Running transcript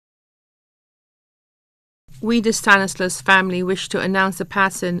We, the Stanislas family, wish to announce the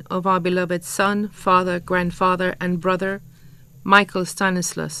passing of our beloved son, father, grandfather, and brother, Michael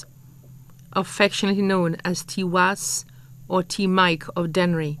Stanislas, affectionately known as T. Was or T. Mike of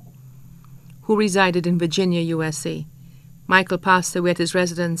Dennery, who resided in Virginia, USA. Michael passed away at his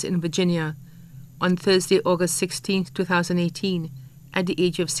residence in Virginia on Thursday, August 16, 2018, at the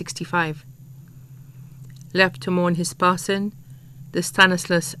age of 65. Left to mourn his passing, the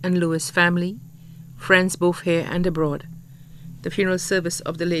Stanislas and Lewis family, friends both here and abroad. The funeral service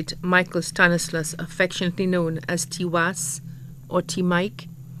of the late Michael Stanislas, affectionately known as T. Was or T. Mike,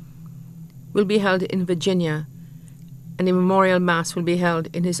 will be held in Virginia, and a memorial mass will be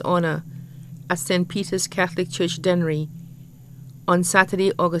held in his honor at St. Peter's Catholic Church, Dennery, on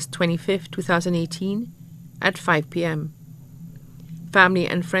Saturday, August 25, 2018, at 5 p.m. Family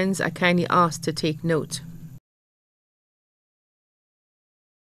and friends are kindly asked to take note.